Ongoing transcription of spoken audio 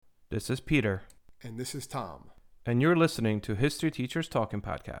This is Peter. And this is Tom. And you're listening to History Teachers Talking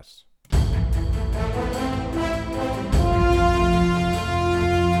Podcasts.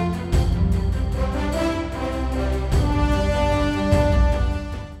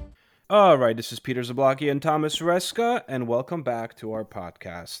 All right, this is Peter Zablocki and Thomas Reska, and welcome back to our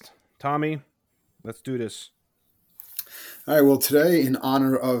podcast. Tommy, let's do this. All right, well, today, in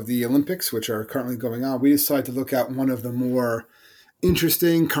honor of the Olympics, which are currently going on, we decided to look at one of the more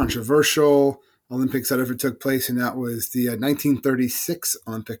interesting, controversial Olympics that ever took place, and that was the 1936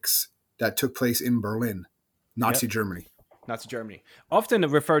 Olympics that took place in Berlin, Nazi Germany. Nazi Germany. Often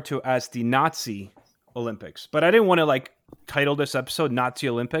referred to as the Nazi Olympics. But I didn't want to title this episode Nazi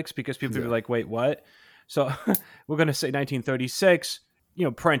Olympics because people would be like, wait, what? So we're going to say 1936,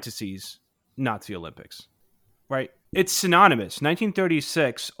 parentheses, Nazi Olympics, right? It's synonymous.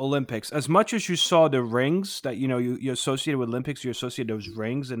 1936 Olympics. As much as you saw the rings that, you associated with Olympics, you associated those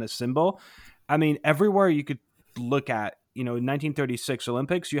rings and a symbol. I mean, everywhere you could look at, 1936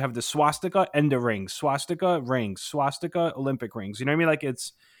 Olympics, you have the swastika and the rings. Swastika, rings. Swastika, Olympic rings. You know what I mean?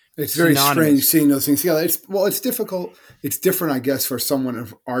 It's very strange seeing those things together. It's difficult. It's different, I guess, for someone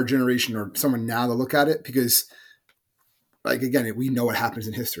of our generation or someone now to look at it because, again, we know what happens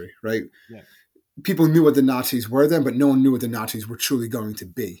in history, right? Yeah. People knew what the Nazis were then, but no one knew what the Nazis were truly going to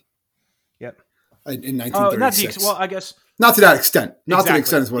be. Yep. In 1936. I guess. Not to that extent. Not exactly. to the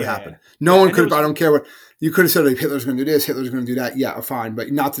extent is what happened. Yeah. No one could have, I don't care what, you could have said Hitler's going to do this, Hitler's going to do that. Yeah, fine.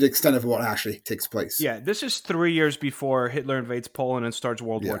 But not to the extent of what actually takes place. Yeah, this is 3 years before Hitler invades Poland and starts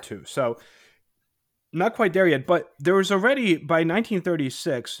World War II. So not quite there yet. But there was already, by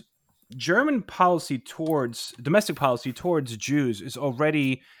 1936, German domestic policy towards Jews is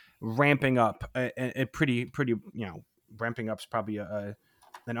already ramping up. Pretty, ramping up is probably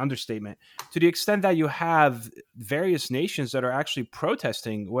an understatement, to the extent that you have various nations that are actually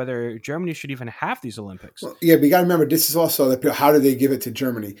protesting whether Germany should even have these Olympics. Well, yeah, but you got to remember, this is also how did they give it to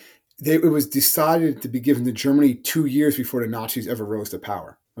Germany? It was decided to be given to Germany 2 years before the Nazis ever rose to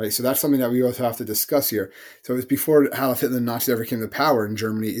power. Right, so that's something that we also have to discuss here. So it was before Adolf Hitler and the Nazis ever came to power in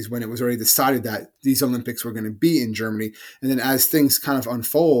Germany is when it was already decided that these Olympics were going to be in Germany. And then as things kind of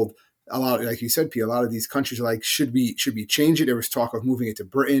unfold, a lot, like you said, Pete, a lot of these countries are like, should we change it? There was talk of moving it to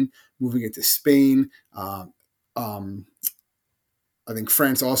Britain, moving it to Spain. I think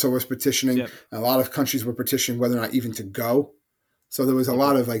France also was petitioning. Yep. A lot of countries were petitioning whether or not even to go. So there was a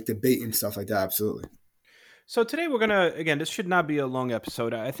lot of debate and stuff like that. Absolutely. So today we're going to, again, this should not be a long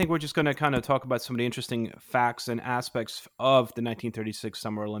episode. I think we're just going to kind of talk about some of the interesting facts and aspects of the 1936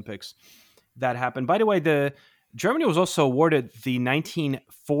 Summer Olympics that happened. By the way, Germany was also awarded the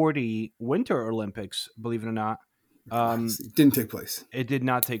 1940 Winter Olympics, believe it or not. It didn't take place. It did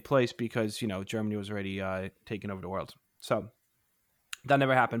not take place because, Germany was already taking over the world. So that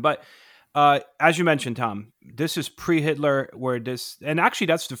never happened. But as you mentioned, Tom, this is pre-Hitler and actually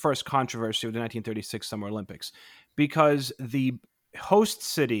that's the first controversy of the 1936 Summer Olympics because the host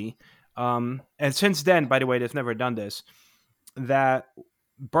city, and since then, by the way, they've never done this, that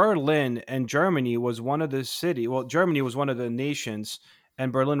Berlin and Germany was one of the Germany was one of the nations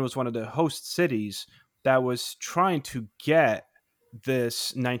and Berlin was one of the host cities that was trying to get this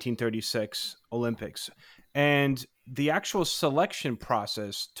 1936 Olympics. And the actual selection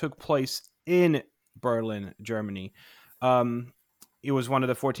process took place in Berlin, Germany. It was one of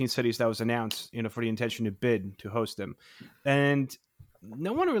the 14 cities that was announced, for the intention to bid to host them. And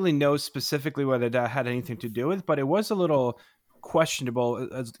no one really knows specifically whether that had anything to do with, but it was a little questionable,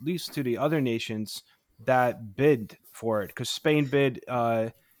 at least to the other nations that bid for it, because Spain bid,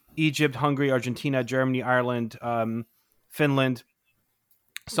 Egypt, Hungary, Argentina, Germany, Ireland, Finland,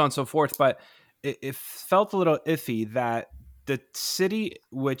 so on and so forth. But it felt a little iffy that the city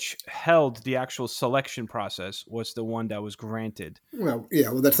which held the actual selection process was the one that was granted. Well,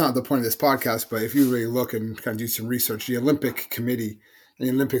 that's not the point of this podcast, but if you really look and kind of do some research, the Olympic Committee and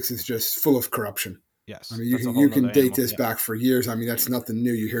the Olympics is just full of corruption. Yes. I mean, you can date this back for years. I mean, that's nothing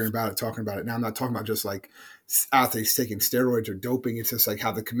new. You're hearing about it, talking about it. Now, I'm not talking about just athletes taking steroids or doping. It's just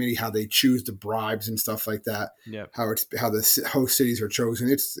how the committee, how they choose the bribes and stuff like that. Yeah. How the host cities are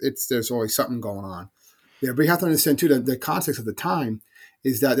chosen. There's always something going on. Yeah, but you have to understand too that the context of the time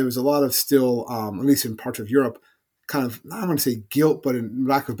is that there was a lot of still, at least in parts of Europe, kind of, I don't want to say guilt, but in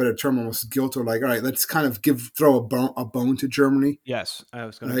lack of a better term, almost guilt, or all right, let's kind of throw a bone to Germany. Yes, I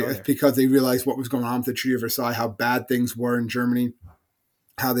was going to go there. Because they realized what was going on with the Treaty of Versailles, how bad things were in Germany,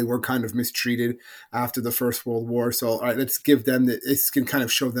 how they were kind of mistreated after the First World War. So, all right, let's give them it can kind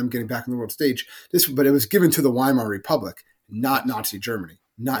of show them getting back on the world stage. But it was given to the Weimar Republic, not Nazi Germany,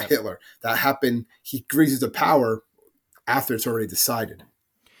 not Hitler. That happened. He rises to power after it's already decided.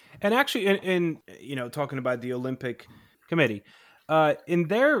 And actually, in talking about the Olympic Committee, in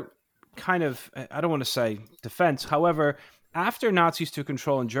their kind of, I don't want to say defense, however, after Nazis took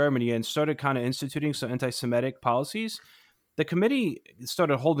control in Germany and started kind of instituting some anti-Semitic policies, the committee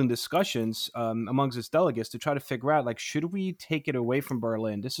started holding discussions amongst its delegates to try to figure out, like, should we take it away from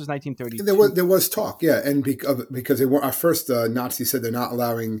Berlin? This is 1932. There was talk, yeah, and because they were at first, Nazis said they're not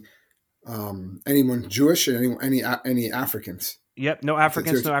allowing anyone Jewish and any Africans. Yep, no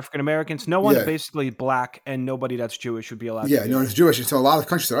Africans, no African Americans, no one basically black, and nobody that's Jewish would be allowed. Yeah, no one's Jewish, and so a lot of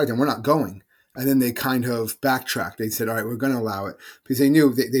countries said, "All right, then we're not going." And then they kind of backtracked. They said, "All right, we're going to allow it," because they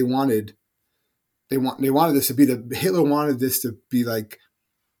knew they wanted this to be Hitler wanted this to be like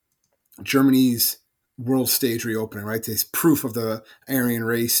Germany's world stage reopening, right? His proof of the Aryan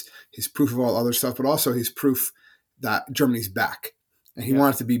race, his proof of all other stuff, but also his proof that Germany's back. And he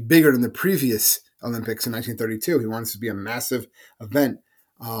wanted to be bigger than the previous Olympics in 1932. He wanted it to be a massive event.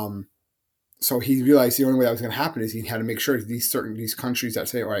 So he realized the only way that was going to happen is he had to make sure these countries that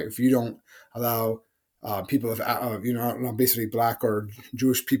say, all right, if you don't allow people of basically black or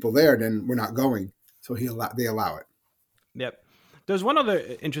Jewish people there, then we're not going. So they allow it. Yep. There's one other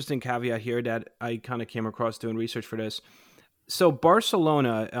interesting caveat here that I kind of came across doing research for this. So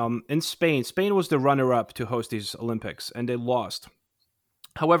Barcelona in Spain was the runner-up to host these Olympics, and they lost.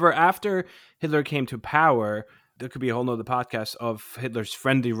 However, after Hitler came to power, there could be a whole nother podcast of Hitler's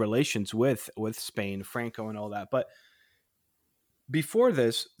friendly relations with Spain, Franco and all that. But before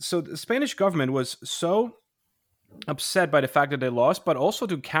this, so the Spanish government was so upset by the fact that they lost, but also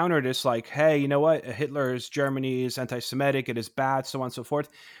to counter this, like, hey, you know what? Hitler's Germany is anti-Semitic, it is bad, so on and so forth.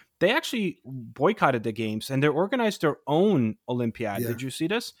 They actually boycotted the games and they organized their own Olympiad. Yeah. Did you see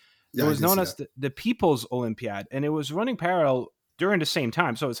this? Yeah, it was known as the People's Olympiad, and it was running parallel during the same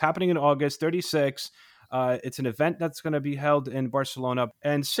time. So it's happening in August 36. It's an event that's going to be held in Barcelona,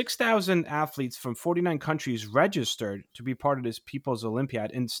 and 6,000 athletes from 49 countries registered to be part of this People's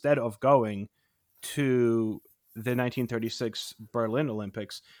Olympiad instead of going to the 1936 Berlin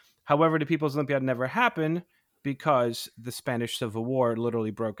Olympics. However, the People's Olympiad never happened because the Spanish Civil War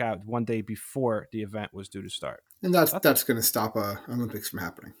literally broke out one day before the event was due to start. And that's going to stop Olympics from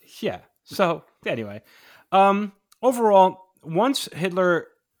happening. Yeah. So anyway, overall, once Hitler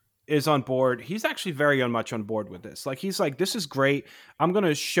is on board, he's actually very much on board with this. Like, he's like, this is great. I'm going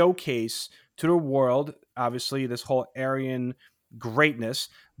to showcase to the world, obviously, this whole Aryan greatness.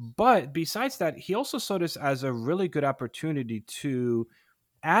 But besides that, he also saw this as a really good opportunity to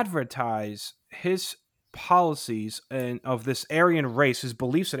advertise his policies and of this Aryan race, his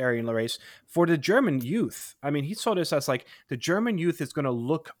beliefs in Aryan race, for the German youth. I mean, he saw this as like the German youth is going to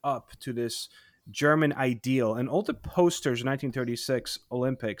look up to this German ideal. And all the posters in 1936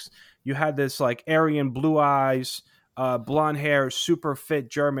 Olympics, you had this like Aryan blue eyes, blonde hair, super fit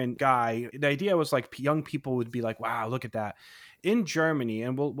German guy. The idea was like young people would be like, wow, look at that. In Germany,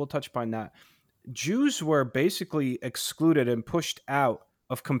 and we'll touch upon that, Jews were basically excluded and pushed out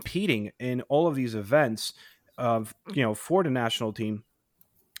of competing in all of these events for the national team.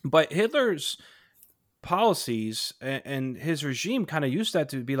 But Hitler's policies and his regime kind of used that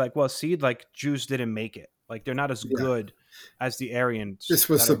to be like, well, see, like, Jews didn't make it. Like, they're not as good as the Aryans. This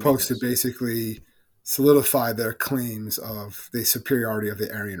was supposed to basically solidify their claims of the superiority of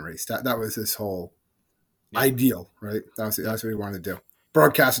the Aryan race. That was this whole ideal, right? That's what he wanted to do.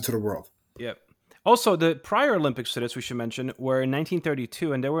 Broadcast it to the world. Yep. Also, the prior Olympics to this, we should mention, were in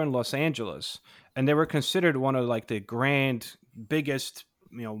 1932, and they were in Los Angeles, and they were considered one of like the grand, biggest,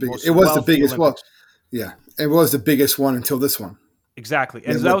 most it was the biggest one. Yeah, it was the biggest one until this one. Exactly,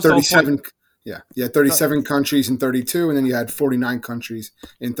 and that was 37. Yeah, you had 37 countries in 32, and then you had 49 countries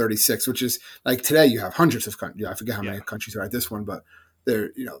in 36, which is like today you have hundreds of countries. I forget how many countries are at this one, but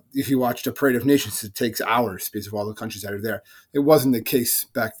there, if you watch the Parade of Nations, it takes hours because of all the countries that are there. It wasn't the case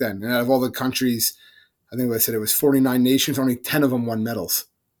back then. And out of all the countries, I think I said it was 49 nations, only 10 of them won medals.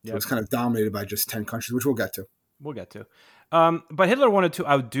 So it was kind of dominated by just 10 countries, which we'll get to. But Hitler wanted to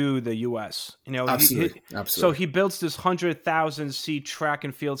outdo the U.S. Absolutely. So he builds this 100,000 seat track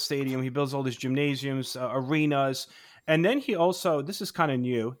and field stadium. He builds all these gymnasiums, arenas. And then he also, this is kind of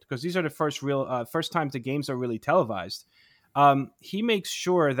new because these are the first times the games are really televised. He makes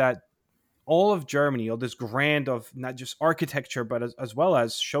sure that all of Germany, all this grand of not just architecture, but as well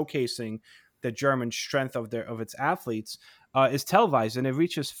as showcasing the German strength of its athletes, is televised, and it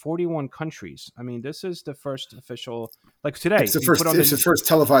reaches 41 countries. I mean, this is the first official, like today. It's the first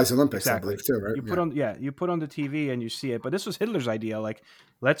televised Olympics, exactly. I believe, too, right? You put on the TV and you see it. But this was Hitler's idea, like,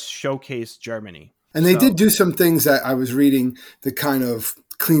 let's showcase Germany. And they did do some things that I was reading to kind of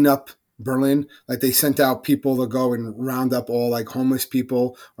clean up Berlin. Like they sent out people to go and round up all like homeless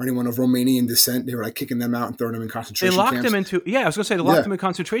people or anyone of Romanian descent. They were like kicking them out and throwing them in They concentration locked camps. them into I was going to say they locked Yeah, them in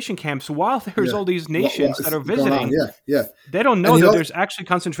concentration camps while there's yeah. all these What nations that is are going on? visiting. Yeah, yeah. They don't And know the that other, there's actually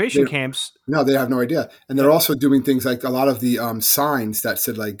concentration they, camps. no, they have no idea. And they're also doing things like a lot of the signs that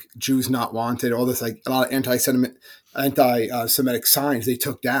said like Jews not wanted, all this like a lot of anti-Semitic signs they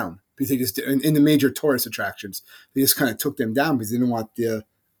took down because they just in the major tourist attractions they just kind of took them down because they didn't want the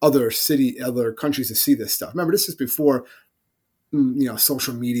other countries to see this stuff. Remember, this is before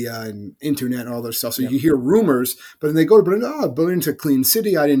social media and internet and all this stuff. So Yep. you hear rumors, but then they go to Berlin. Oh, Berlin's a clean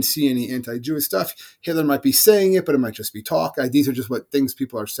city. I didn't see any anti-Jewish stuff. Hitler might be saying it, but it might just be talk. These are just what things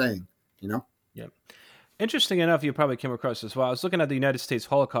people are saying. Yep. Interesting enough, you probably came across as well. I was looking at the United States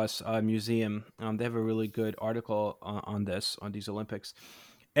Holocaust Museum. They have a really good article on these Olympics.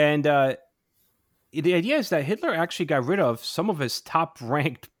 And the idea is that Hitler actually got rid of some of his top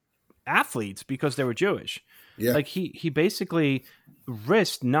ranked athletes because they were Jewish. Yeah. Like he basically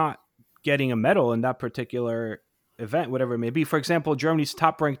risked not getting a medal in that particular event, whatever it may be. For example, Germany's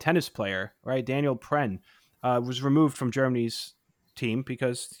top ranked tennis player, right, Daniel Pren, was removed from Germany's team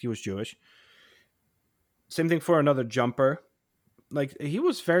because he was Jewish. Same thing for another jumper. Like he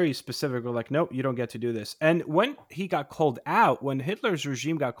was very specific. We're like, nope, you don't get to do this. And when he got called out, when Hitler's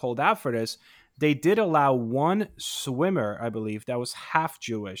regime got called out for this, they did allow one swimmer, I believe, that was half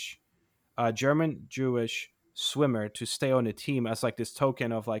Jewish, German Jewish swimmer, to stay on the team as like this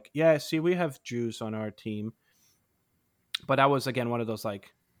token of like, yeah, see, we have Jews on our team. But that was again one of those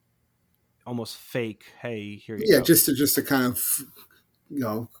like almost fake. Hey, here you go. Just to kind of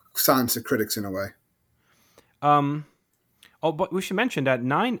silence the critics in a way. Oh, but we should mention that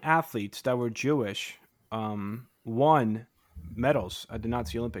 9 athletes that were Jewish won medals at the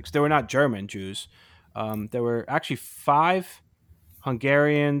Nazi Olympics. They were not German Jews. There were actually 5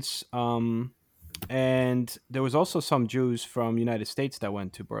 Hungarians, and there was also some Jews from the United States that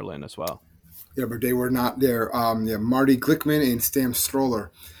went to Berlin as well. Yeah, but they were not there. Marty Glickman and Stan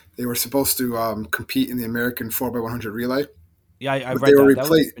Stroller. They were supposed to compete in the American 4x100 relay. Yeah, I read they were that. Replaced, that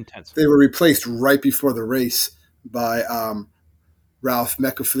was intense. They were replaced right before the race by Ralph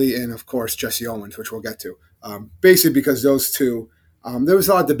McAfee and, of course, Jesse Owens, which we'll get to. Basically because those two, there was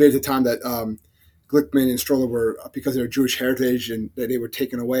a lot of debate at the time that Glickman and Stroller were, because of their Jewish heritage, and that they were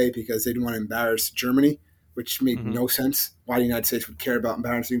taken away because they didn't want to embarrass Germany, which made no sense. Why the United States would care about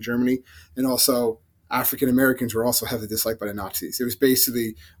embarrassing Germany. And also, African Americans were also heavily disliked by the Nazis. It was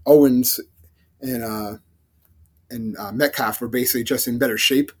basically Owens and Metcalf were basically just in better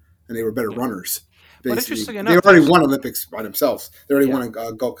shape, and they were better runners. Basically. But interesting enough, they already won Olympics by themselves. They already won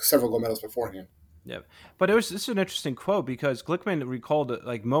several gold medals beforehand. Yeah, but this is an interesting quote because Glickman recalled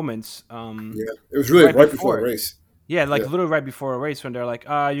like moments. It was really right before the race. Yeah, literally right before a race when they're like,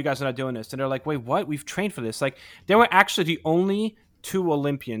 you guys are not doing this. And they're like, wait, what? We've trained for this. Like, they were actually the only 2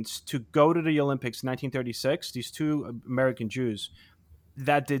 Olympians to go to the Olympics in 1936, these 2 American Jews,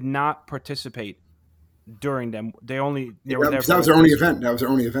 that did not participate during them. They were there. That was their only event. That was their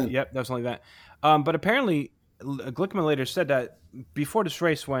only event. Yep, that was the only event. But apparently, Glickman later said that before this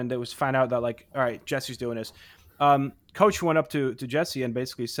race, when it was found out that like, all right, Jesse's doing this, Coach went up to Jesse and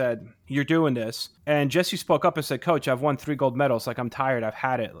basically said, "You're doing this." And Jesse spoke up and said, "Coach, I've won 3 gold medals. Like I'm tired. I've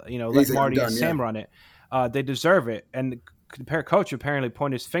had it. Let Marty and Sam run it. They deserve it." And the coach apparently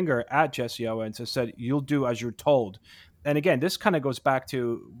pointed his finger at Jesse Owens and said, "You'll do as you're told." And again, this kind of goes back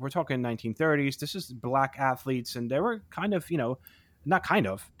to, we're talking 1930s. This is black athletes, and they were kind of, not kind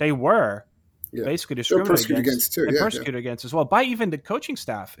of, they were basically discriminated against too. And persecuted against as well by even the coaching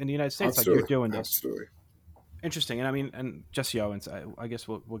staff in the United States. Absolutely. Like, you're doing this. Absolutely. Interesting. And I mean, and Jesse Owens, I guess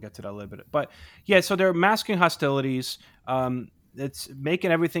we'll get to that a little bit. But yeah, so they're masking hostilities. It's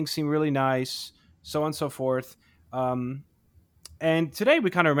making everything seem really nice, so on and so forth. And today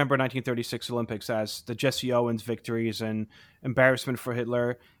we kind of remember 1936 Olympics as the Jesse Owens victories and embarrassment for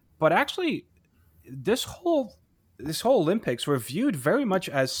Hitler. But actually, this whole Olympics were viewed very much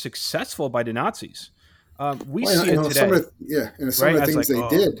as successful by the Nazis. We see it today. Some of the things they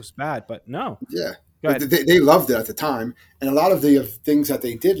did. It was bad, but no. Yeah. They loved it at the time. And a lot of the things that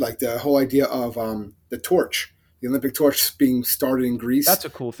they did, like the whole idea of the torch, the Olympic torch being started in Greece. That's a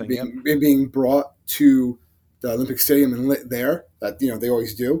cool thing. Being brought to the Olympic Stadium and lit there, that they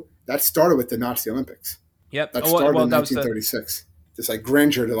always do. That started with the Nazi Olympics. Yep. That started in 1936. This like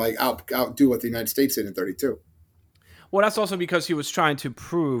grandeur to like outdo what the United States did in 32. Well, that's also because he was trying to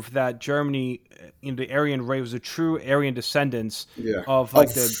prove that Germany, in the Aryan race, was a true Aryan descendants of like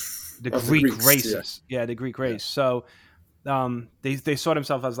the Greek races. Yeah, the Greek race. So they saw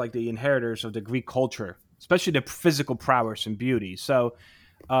themselves as like the inheritors of the Greek culture, especially the physical prowess and beauty. So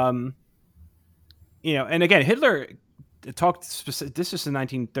And again, Hitler talked this is in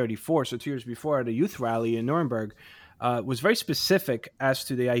 1934, so 2 years before, at a youth rally in Nuremberg, was very specific as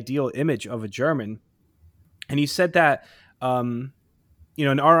to the ideal image of a German. And he said that,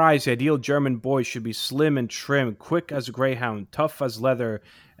 in our eyes, the ideal German boy should be slim and trim, quick as a greyhound, tough as leather,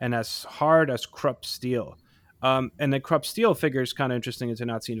 and as hard as Krupp steel. And the Krupp steel figure is kind of interesting. It's a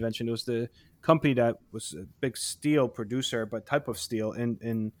Nazi invention. It was the company that was a big steel producer, but type of steel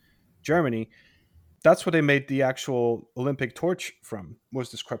in Germany. That's what they made the actual Olympic torch from,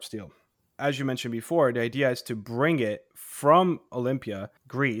 was this Krupp steel. As you mentioned before, the idea is to bring it from Olympia,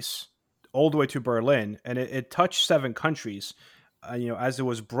 Greece, all the way to Berlin, and it touched 7 countries. As it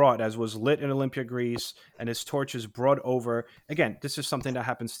was brought, as was lit in Olympia, Greece, and its torch is brought over. Again, this is something that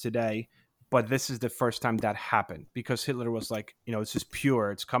happens today, but this is the first time that happened because Hitler was like, this is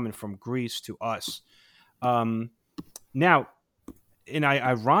pure. It's coming from Greece to us. Now, in an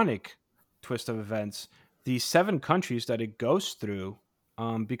ironic twist of events, the 7 countries that it goes through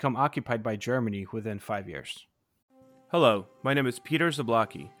become occupied by Germany within 5 years. Hello, my name is Peter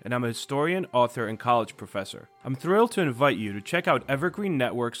Zablocki, and I'm a historian, author, and college professor. I'm thrilled to invite you to check out Evergreen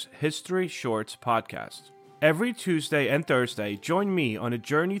Network's History Shorts podcast. Every Tuesday and Thursday, join me on a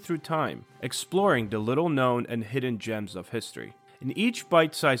journey through time, exploring the little-known and hidden gems of history. In each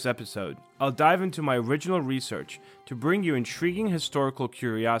bite-sized episode, I'll dive into my original research to bring you intriguing historical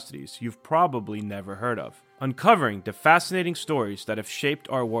curiosities you've probably never heard of, uncovering the fascinating stories that have shaped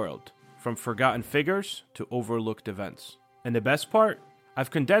our world, from forgotten figures to overlooked events. And the best part? I've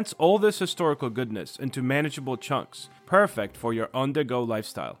condensed all this historical goodness into manageable chunks, perfect for your on-the-go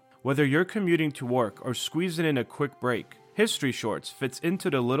lifestyle. Whether you're commuting to work or squeezing in a quick break, History Shorts fits into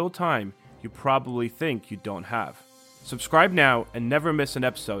the little time you probably think you don't have. Subscribe now and never miss an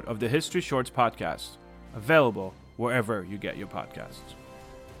episode of the History Shorts podcast, available wherever you get your podcasts.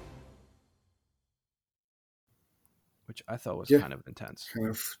 Which I thought was kind of intense. Kind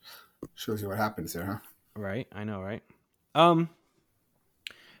of shows you what happens there, huh? Right, I know, right?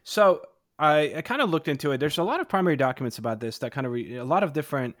 So I kind of looked into it. There's a lot of primary documents about this that kind of a lot of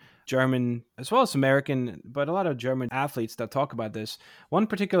different German as well as American, but a lot of German athletes that talk about this. One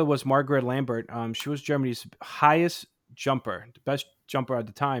particular was Margaret Lambert. She was Germany's highest jumper, the best jumper at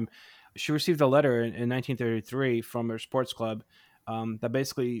the time. She received a letter in 1933 from her sports club that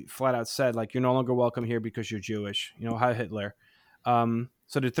basically flat out said, like, you're no longer welcome here because you're Jewish. Hi, Hitler.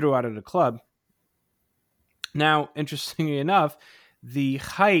 So they threw out of the club. Now, interestingly enough, the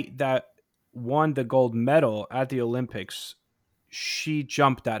height that won the gold medal at the Olympics, she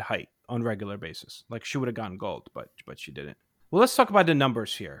jumped that height on a regular basis. Like, she would have gotten gold, but she didn't. Well, let's talk about the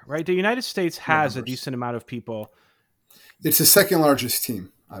numbers here, right? The United States has a decent amount of people. It's the second largest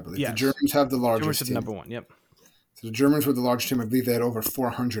team, I believe. Yes. The Germans have the largest Germans team. Germans are number 1, yep. So the Germans were the largest team. I believe they had over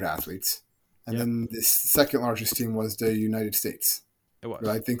 400 athletes. And then the second largest team was the United States. It was.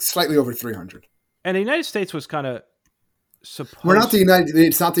 I think slightly over 300. And the United States was kind of supposed. We're not the United.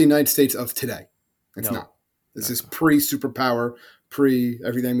 It's not the United States of today. It's not. This is pre-superpower,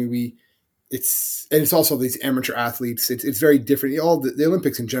 pre-everything. I mean, it's also these amateur athletes. It's very different. All the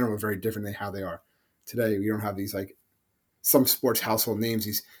Olympics in general are very different than how they are today. We don't have these like some sports household names.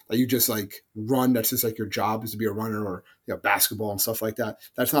 These that you just like run. That's just like your job is to be a runner, or basketball and stuff like that.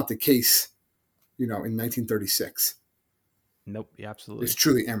 That's not the case. In 1936. Nope. Yeah, absolutely. It's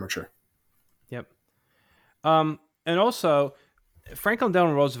truly amateur. Yep. And also, Franklin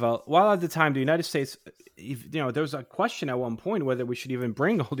Delano Roosevelt, while at the time the United States, there was a question at one point whether we should even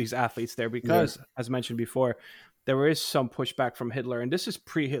bring all these athletes there because, as mentioned before, there is some pushback from Hitler, and this is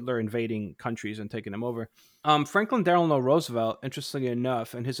pre-Hitler invading countries and taking them over. Franklin Delano Roosevelt, interestingly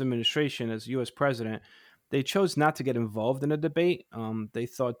enough, and his administration as U.S. president, they chose not to get involved in the debate. They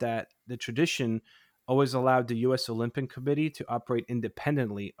thought that the tradition always allowed the U.S. Olympic Committee to operate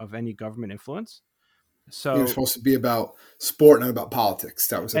independently of any government influence. So it was supposed to be about sport, not about politics.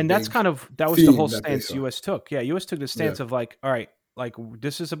 That was, that was the whole stance U.S. took. Yeah, U.S. took the stance of like, all right, like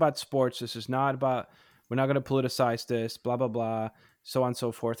this is about sports. This is not about. We're not going to politicize this. Blah blah blah. So on and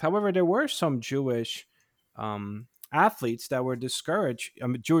so forth. However, there were some Jewish athletes that were discouraged,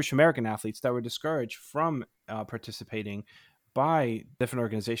 Jewish American athletes that were discouraged from participating by different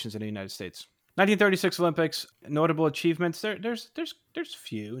organizations in the United States. 1936 Olympics, notable achievements. There's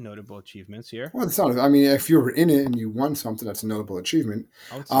few notable achievements here. Well, it's not. I mean, if you were in it and you won something, that's a notable achievement.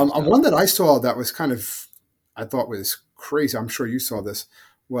 One that I saw that was kind of, I thought was crazy. I'm sure you saw this.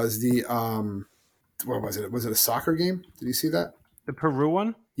 Was the what was it? Was it a soccer game? Did you see that? The Peru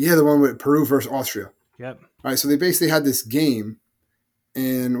one? Yeah, the one with Peru versus Austria. Yep. All right, so they basically had this game,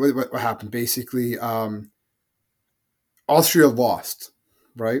 and what happened? Basically, Austria lost,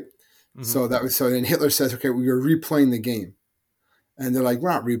 right? Hmm. So that was so. Then Hitler says, "Okay, we are replaying the game," and they're like,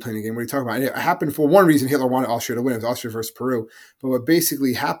 "We're not replaying the game. What are you talking about?" And it happened for one reason. Hitler wanted Austria to win. It was Austria versus Peru. But what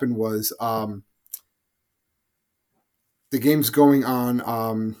basically happened was the game's going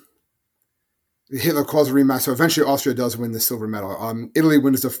on. Hitler calls a rematch. So eventually, Austria does win the silver medal. Italy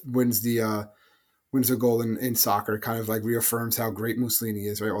wins a goal in soccer, kind of like reaffirms how great Mussolini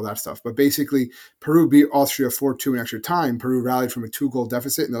is, right? All that stuff. But basically, Peru beat Austria 4-2 in extra time. Peru rallied from a 2-goal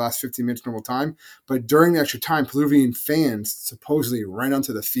deficit in the last 15 minutes normal time. But during the extra time, Peruvian fans supposedly ran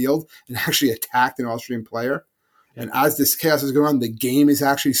onto the field and actually attacked an Austrian player. Yep. And as this chaos is going on, the game is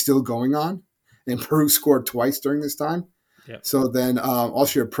actually still going on. And Peru scored twice during this time. Yep. So then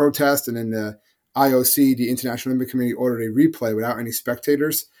Austria protest, and then the IOC, the International Olympic Committee, ordered a replay without any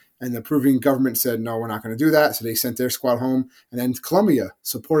spectators. And the Peruvian government said, no, we're not going to do that. So they sent their squad home. And then Colombia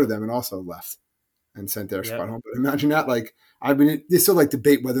supported them and also left and sent their squad home. But imagine that. Like, I mean, they still like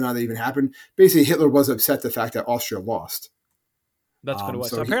debate whether or not they even happened. Basically, Hitler was upset the fact that Austria lost. That's what it was.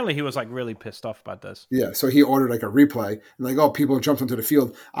 So apparently he was like really pissed off about this. Yeah, so he ordered like a replay. And like, oh, people jumped onto the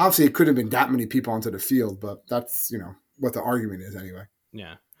field. Obviously, it couldn't have been that many people onto the field, but that's, you know, what the argument is anyway.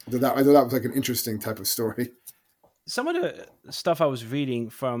 Yeah. I thought that was like an interesting type of story. Some of the stuff I was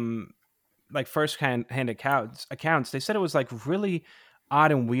reading from like first-hand accounts, they said it was like really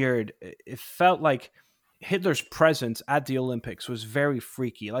odd and weird. It felt like Hitler's presence at the Olympics was very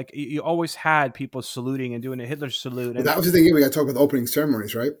freaky. Like you always had people saluting and doing a Hitler salute. And that was the thing. We got to talk about the opening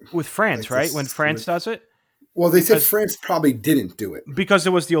ceremonies, right? With France, like right? When France does it. Well, they said France probably didn't do it because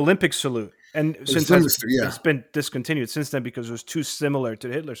it was the Olympic salute, and since it's been discontinued since then because it was too similar to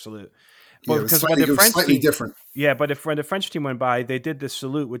the Hitler salute. But because when the French slightly team, different. Yeah, but when the French team went by, they did this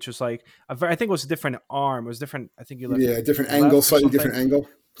salute, which was like I think it was a different arm. It was different. I think you left. Different angle, slightly different angle.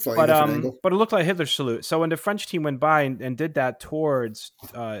 But it looked like Hitler's salute. So when the French team went by and did that towards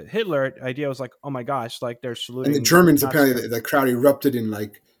Hitler, the idea was like, oh my gosh, like they're saluting. And the Germans apparently the crowd erupted in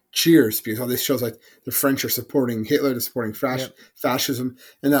like cheers because all this shows like the French are supporting Hitler, they're supporting fascism,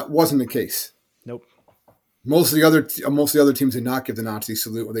 and that wasn't the case. Nope. Most of the other teams did not give the Nazi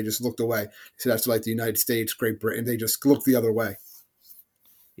salute, or they just looked away. So that's like the United States, Great Britain. They just looked the other way.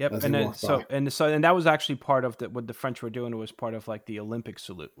 Yep, and then and that was actually part of what the French were doing. It was part of like the Olympic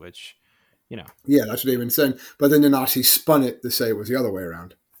salute, which, you know. Yeah, that's what they've been saying. But then the Nazis spun it to say it was the other way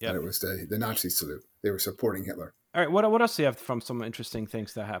around. Yeah, it was the Nazi salute. They were supporting Hitler. All right, what else do you have from some interesting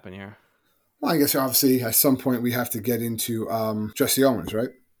things that happen here? Well, I guess obviously at some point we have to get into Jesse Owens, right?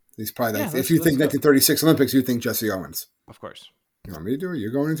 He's probably like, if you think 1936 Olympics, you think Jesse Owens. Of course. You want me to do it?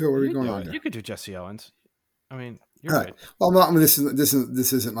 You're going into it? What are we going on here? You could do Jesse Owens. I mean, you're right. Well, this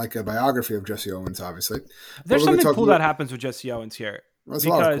isn't like a biography of Jesse Owens, obviously. There's something cool that happens with Jesse Owens here. Well, there's a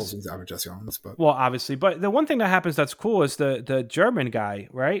lot of cool things with Jesse Owens, but obviously, but the one thing that happens that's cool is the German guy,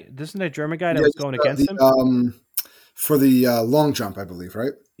 right? Isn't there a German guy that was going against him for the long jump, I believe,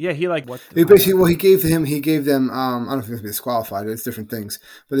 right? Yeah, he like what? He basically, he gave them. I don't know if he was disqualified. It's different things,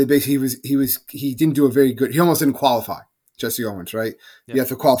 but they basically he didn't do a very good. He almost didn't qualify. Jesse Owens, right? Yeah. You have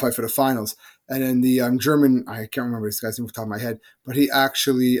to qualify for the finals, and then the German, I can't remember this guy's name off the top of my head, but he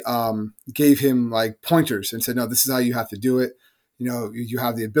actually gave him like pointers and said, "No, this is how you have to do it. You know, you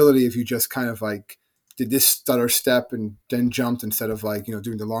have the ability if you just kind of like did this stutter step and then jumped instead of like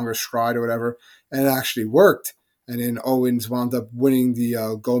doing the longer stride or whatever," and it actually worked. And then Owens wound up winning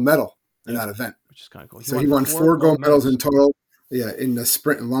the gold medal in that event, which is kind of cool. So he won 4 gold medals in total. Yeah, in the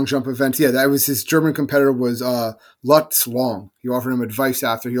sprint and long jump events. Yeah, that was his German competitor was Lutz Long. He offered him advice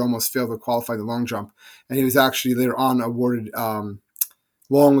after he almost failed to qualify the long jump, and he was actually later on awarded. Long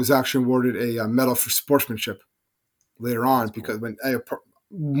was actually awarded a medal for sportsmanship later on because when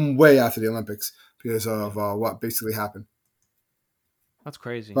way after the Olympics because of what basically happened. That's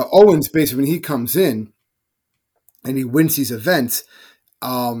crazy. But Owens basically when he comes in. And he wins these events.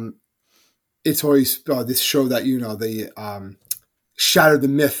 It's always this show that they shattered the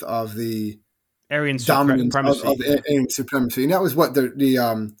myth of the Aryan dominance supremacy. of Aryan supremacy, and that was what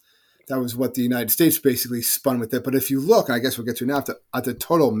the United States basically spun with it. But if you look, and I guess we'll get to now at the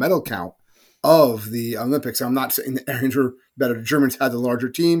total medal count of the Olympics, I'm not saying the Aryans were better. The Germans had the larger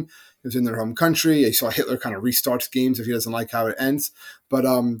team. It was in their home country. You saw Hitler kind of restarts games if he doesn't like how it ends. But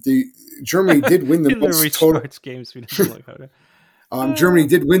Germany did win the most total games. Germany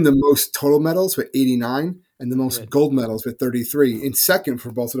did win the most total medals with 89 and the most gold medals with 33. In second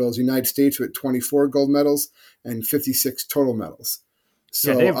for both of those, United States with 24 gold medals and 56 total medals.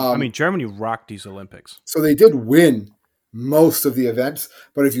 So Germany rocked these Olympics. So they did win most of the events,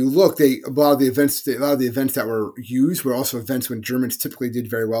 but if you look, a lot of the events that were used were also events when Germans typically did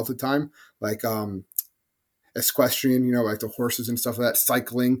very well at the time, like equestrian, like the horses and stuff like that,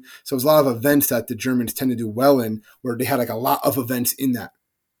 cycling. So there's a lot of events that the Germans tend to do well in, where they had like a lot of events in that.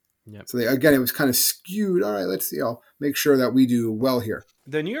 Yep. So again, it was kind of skewed. All right, let's make sure that we do well here.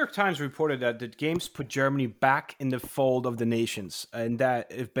 The New York Times reported that the games put Germany back in the fold of the nations, and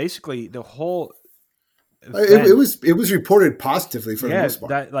that if basically the whole it was reported positively for the most part.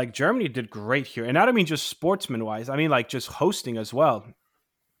 That like Germany did great here, and I don't mean just sportsman wise. I mean like just hosting as well.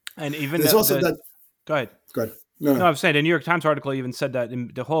 And even there's also that. Go ahead. No, I'm saying the New York Times article even said that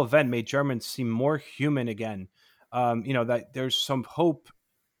the whole event made Germans seem more human again. That there's some hope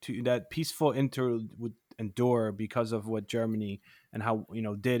to that peaceful would endure because of what Germany and how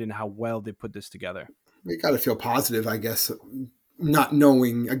did and how well they put this together. We got to feel positive, I guess. Not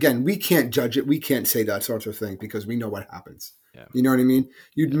knowing, again, we can't judge it. We can't say that sort of thing because we know what happens. Yeah. You know what I mean?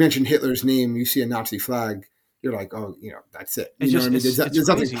 You mentioned Hitler's name, you see a Nazi flag, you're like, oh, that's it. You know what I mean? There's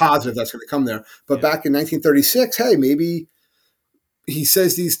nothing positive that's going to come there. But back in 1936, hey, maybe he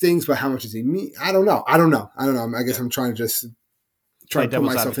says these things, but how much does he mean? I don't know. I guess I'm trying to put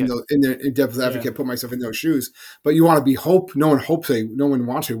myself in devil's advocate, put myself in those shoes. But you want to be no one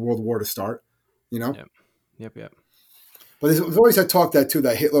wants a world war to start, Yep. But there's always that talk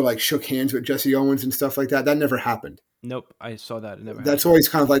that Hitler like shook hands with Jesse Owens and stuff like that. That never happened. Nope, I saw that. It never That's happened. always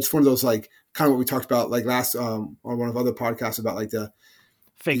kind of like, it's one of those like kind of what we talked about like last on one of other podcasts about like the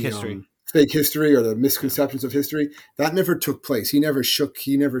fake history or the misconceptions of history. That never took place. He never shook.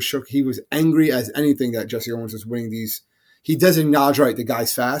 He was angry as anything that Jesse Owens was winning these. He doesn't acknowledge, right, the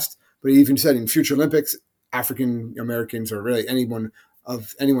guy's fast, but he even said in future Olympics, African Americans or really anyone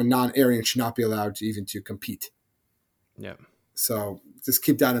non-Aryan should not be allowed to compete. Yeah. So just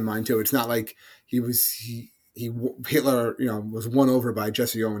keep that in mind too. It's not like Hitler, was won over by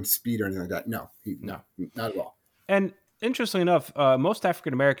Jesse Owens' speed or anything like that. No, not at all. And interestingly enough, most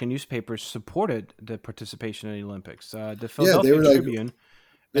African American newspapers supported the participation in the Olympics. The Philadelphia Tribune.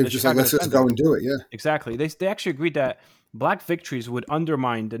 They were just like, let's just go and do it. Yeah, exactly. They actually agreed that black victories would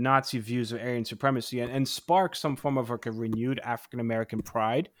undermine the Nazi views of Aryan supremacy and spark some form of like a renewed African American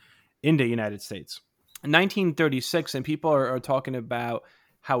pride in the United States. In 1936, and people are talking about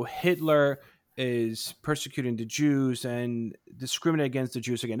how Hitler is persecuting the Jews and discriminating against the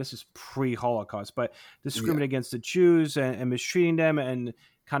Jews. Again, this is pre-Holocaust, but discriminating against the Jews and mistreating them and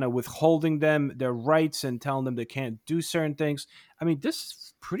kind of withholding them their rights and telling them they can't do certain things. I mean,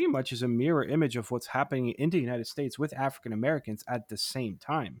 this pretty much is a mirror image of what's happening in the United States with African Americans at the same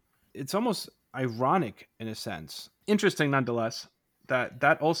time. It's almost ironic in a sense. Interesting nonetheless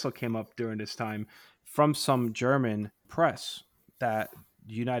that also came up during this time from some German press that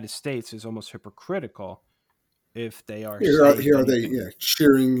the United States is almost hypocritical if they are here are they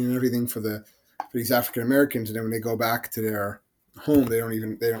cheering and everything for these African Americans, and then when they go back to their home, they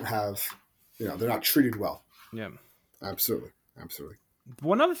don't have, they're not treated well. Yeah, absolutely.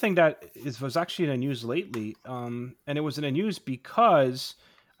 One other thing that was actually in the news lately, and it was in the news because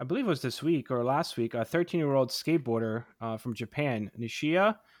I believe it was this week or last week, a 13-year-old skateboarder from Japan,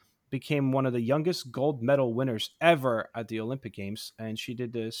 Nishiya, became one of the youngest gold medal winners ever at the Olympic Games. And she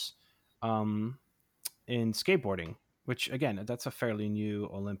did this in skateboarding, which, again, that's a fairly new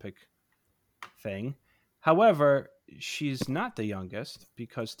Olympic thing. However, she's not the youngest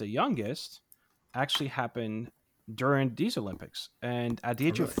because the youngest actually happened during these Olympics. And at the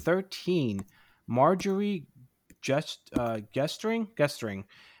age of 13, Marjorie Gestring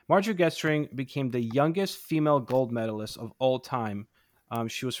became the youngest female gold medalist of all time.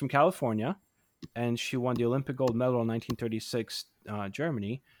 She was from California, and she won the Olympic gold medal in 1936,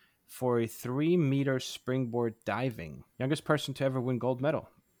 Germany, for a 3-meter springboard diving. Youngest person to ever win gold medal.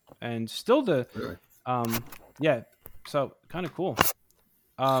 And still so kind of cool.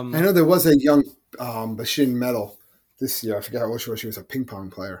 I know there was a young, but she didn't medal this year. I forgot what she was. She was a ping pong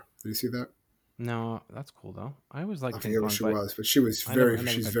player. Did you see that? No, that's cool though. I was like, I forget what she was, but she was very.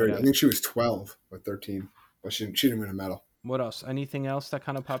 I think she was 12 or 13, but she didn't win a medal. What else? Anything else that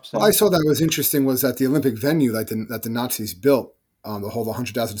kind of pops in? Well, I saw that was interesting was that the Olympic venue that the Nazis built to hold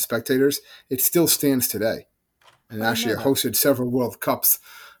 100,000 spectators, it still stands today, and actually it hosted several World Cups,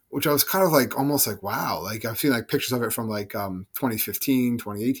 which I was kind of like almost like wow, like I've seen like pictures of it from like 2015,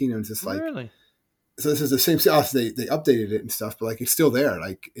 2018, and it's just like really. So this is the same. They updated it and stuff, but like it's still there.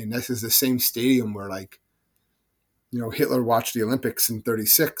 Like, and this is the same stadium where like, Hitler watched the Olympics in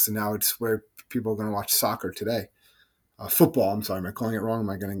 '36, and now it's where people are going to watch soccer today. Football. I'm sorry, am I calling it wrong? Am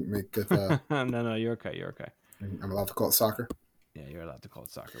I going to make it? No, you're okay. I'm allowed to call it soccer. Yeah, you're allowed to call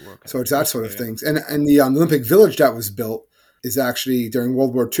it soccer. We're okay. So it's that sort of things. And the Olympic Village that was built is actually during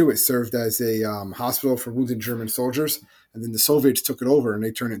World War II. It served as a hospital for wounded German soldiers, and then the Soviets took it over and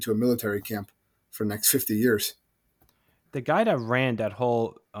they turned it into a military camp for the next 50 years. The guy that ran that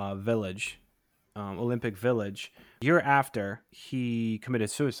whole village, Olympic Village, year after, he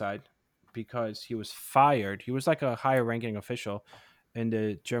committed suicide because he was fired. He was like a higher ranking official in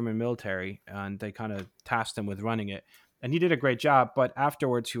the German military, and they kind of tasked him with running it. And he did a great job, but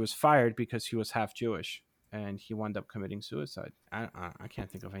afterwards he was fired because he was half Jewish, and he wound up committing suicide. I can't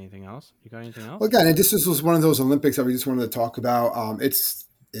think of anything else. You got anything else? Well, again, and this was one of those Olympics that we just wanted to talk about.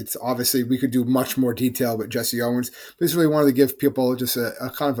 It's obviously, we could do much more detail with Jesse Owens. But just really wanted to give people just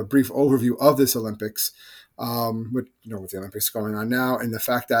a kind of a brief overview of this Olympics, with the Olympics going on now, and the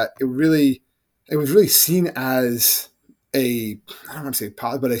fact that it was really seen as I don't want to say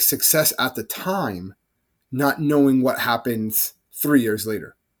positive, but a success at the time, not knowing what happens 3 years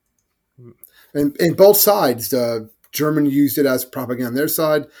later. And both sides, the Germany used it as propaganda on their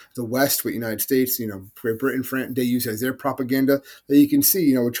side. The West, with United States, Great Britain, France, they used it as their propaganda. That you can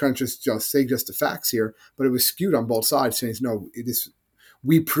see, we're trying to just say just the facts here, but it was skewed on both sides, saying, no,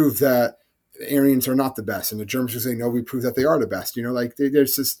 we prove that the Aryans are not the best. And the Germans were saying, no, we prove that they are the best.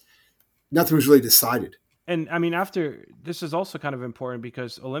 There's just nothing was really decided. And I mean, after this is also kind of important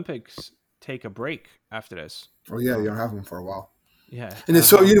because Olympics take a break after this. Oh, yeah, you don't have them for a while. Yeah. And the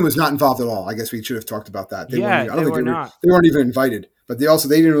Soviet Union was not involved at all. I guess we should have talked about that. They weren't even invited. But they don't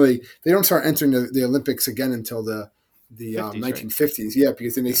start entering the Olympics again until the 1950s. Right? Yeah,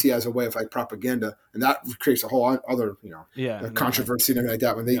 because then they see it as a way of like propaganda, and that creates a whole other controversy and everything like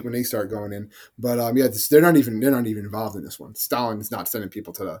that when they start going in. But they're not even involved in this one. Stalin is not sending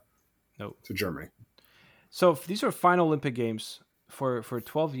people to Germany. So these are final Olympic Games for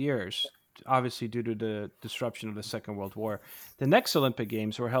 12 years. Obviously, due to the disruption of the Second World War. The next Olympic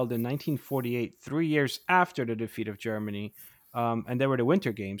Games were held in 1948, 3 years after the defeat of Germany, and they were the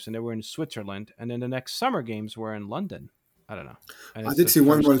Winter Games, and they were in Switzerland. And then the next Summer Games were in London. I don't know. I did see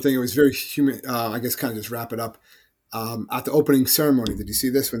one more thing. It was very human. I guess kind of just wrap it up. At the opening ceremony, did you see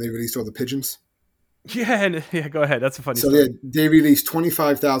this when they released all the pigeons? Yeah, go ahead. That's a funny story. So they released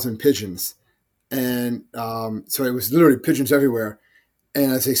 25,000 pigeons, and so it was literally pigeons everywhere.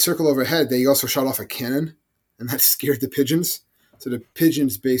 And as they circle overhead, they also shot off a cannon, and that scared the pigeons. So the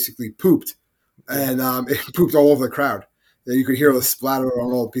pigeons basically pooped, and it pooped all over the crowd. You could hear the splatter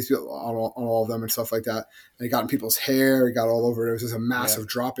on all of them and stuff like that. And it got in people's hair. It got all over. There was just a massive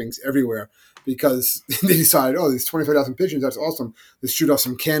droppings everywhere because they decided, there's 25,000 pigeons. That's awesome. Let's shoot off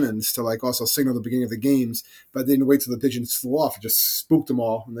some cannons to like also signal the beginning of the games. But they didn't wait till the pigeons flew off. It just spooked them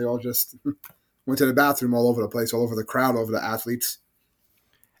all, and they all just went to the bathroom all over the place, all over the crowd, all over the athletes.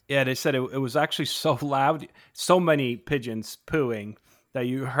 Yeah, they said it was actually so loud, so many pigeons pooing that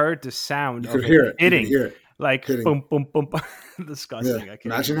you heard the sound of it hitting. You could hear it. Like hitting. Boom, boom, boom. Disgusting. Yeah.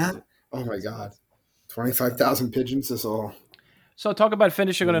 Imagine that. Oh my God. 25,000 pigeons is all. So talk about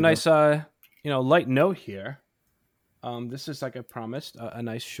finishing on a nice, light note here. This is, like I promised, a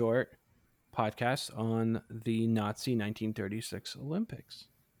nice short podcast on the Nazi 1936 Olympics.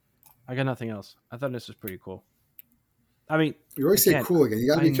 I got nothing else. I thought this was pretty cool. I mean, you always say cool again. You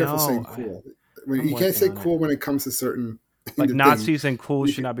got to be careful saying cool. You can't say cool when it comes to certain like Nazis and cool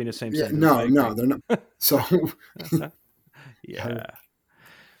should not be in the same sentence. No, they're not. So yeah.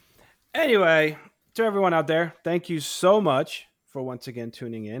 Anyway, to everyone out there, thank you so much for once again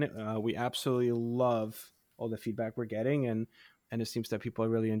tuning in. We absolutely love all the feedback we're getting, and it seems that people are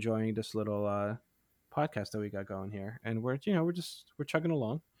really enjoying this little podcast that we got going here. And we're chugging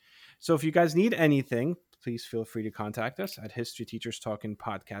along. So if you guys need anything, please feel free to contact us at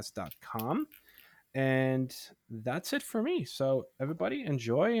historyteacherstalkingpodcast.com. And that's it for me. So everybody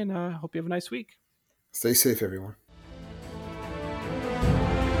enjoy, and hope you have a nice week. Stay safe, everyone.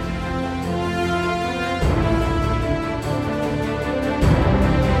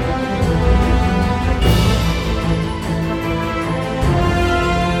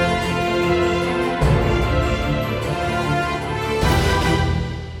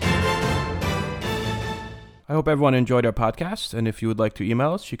 I hope everyone enjoyed our podcast, and if you would like to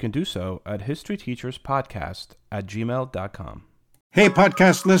email us, you can do so at historyteacherspodcast@gmail.com. Hey,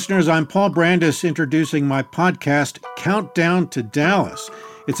 podcast listeners, I'm Paul Brandis introducing my podcast, Countdown to Dallas.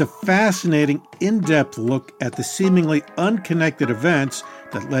 It's a fascinating, in-depth look at the seemingly unconnected events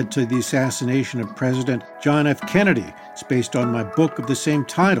that led to the assassination of President John F. Kennedy. It's based on my book of the same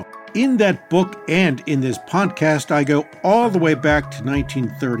title. In that book and in this podcast, I go all the way back to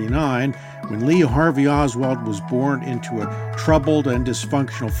 1939, when Lee Harvey Oswald was born into a troubled and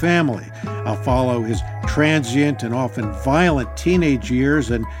dysfunctional family. I'll follow his transient and often violent teenage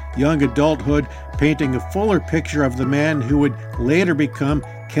years and young adulthood, painting a fuller picture of the man who would later become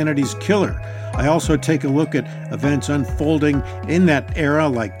Kennedy's killer. I also take a look at events unfolding in that era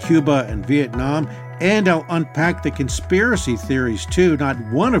like Cuba and Vietnam, and I'll unpack the conspiracy theories too, not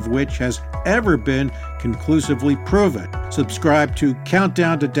one of which has ever been conclusively proven. Subscribe to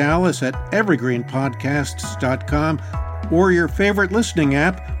Countdown to Dallas at evergreenpodcasts.com or your favorite listening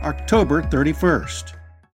app, October 31st.